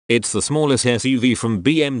It's the smallest SUV from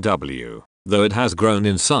BMW, though it has grown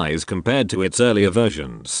in size compared to its earlier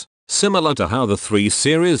versions. Similar to how the 3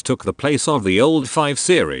 Series took the place of the old 5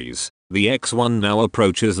 Series, the X1 now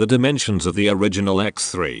approaches the dimensions of the original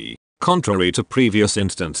X3. Contrary to previous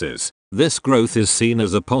instances, this growth is seen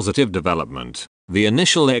as a positive development. The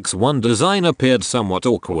initial X1 design appeared somewhat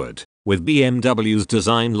awkward, with BMW's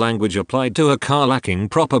design language applied to a car lacking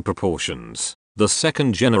proper proportions. The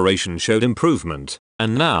second generation showed improvement,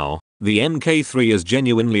 and now, the MK3 is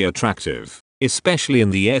genuinely attractive, especially in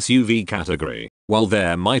the SUV category. While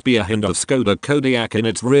there might be a hint of Skoda Kodiaq in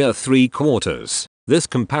its rear 3/4, this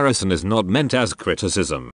comparison is not meant as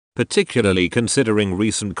criticism, particularly considering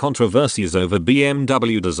recent controversies over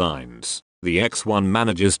BMW designs. The X1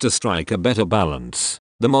 manages to strike a better balance.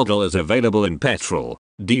 The model is available in petrol,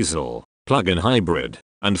 diesel, plug-in hybrid,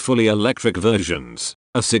 and fully electric versions,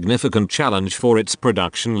 a significant challenge for its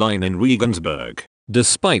production line in Regensburg.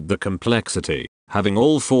 Despite the complexity, having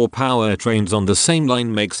all 4 powertrains on the same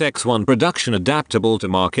line makes X1 production adaptable to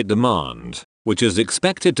market demand, which is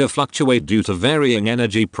expected to fluctuate due to varying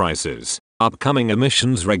energy prices, upcoming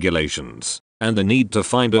emissions regulations, and the need to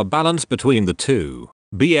find a balance between the two.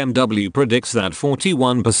 BMW predicts that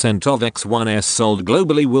 41% of X1s sold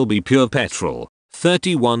globally will be pure petrol,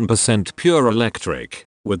 31% pure electric,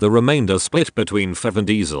 with the remainder split between FEV and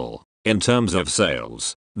diesel. In terms of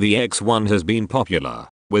sales, the X1 has been popular,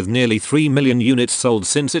 with nearly 3 million units sold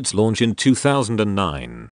since its launch in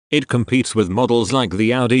 2009. It competes with models like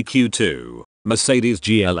the Audi Q2, Mercedes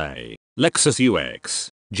GLA, Lexus UX,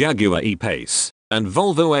 Jaguar E-Pace, and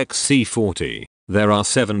Volvo XC40. There are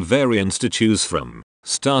 7 variants to choose from,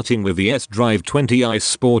 starting with the S-Drive 20i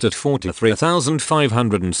Sport at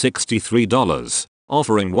 $43,563,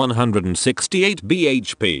 offering 168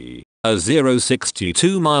 bhp, a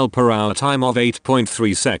 0-62 mph time of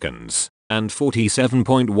 8.3 seconds, and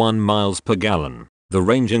 47.1 miles per gallon. The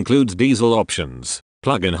range includes diesel options,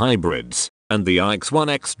 plug-in hybrids, and the X1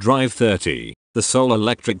 X-Drive 30, the sole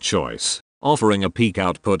electric choice, offering a peak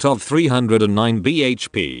output of 309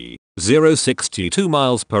 bhp, 0-62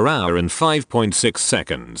 miles per hour in 5.6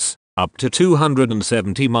 seconds, up to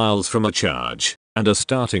 270 miles from a charge, and a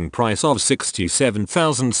starting price of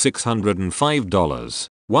 $67,605.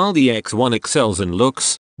 While the X1 excels in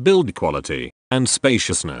looks, build quality, and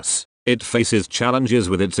spaciousness, it faces challenges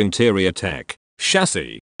with its interior tech,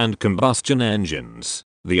 chassis, and combustion engines.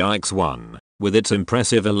 The X1, with its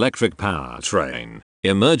impressive electric powertrain,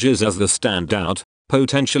 emerges as the standout,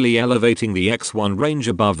 potentially elevating the X1 range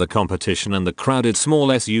above the competition and the crowded small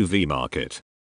SUV market.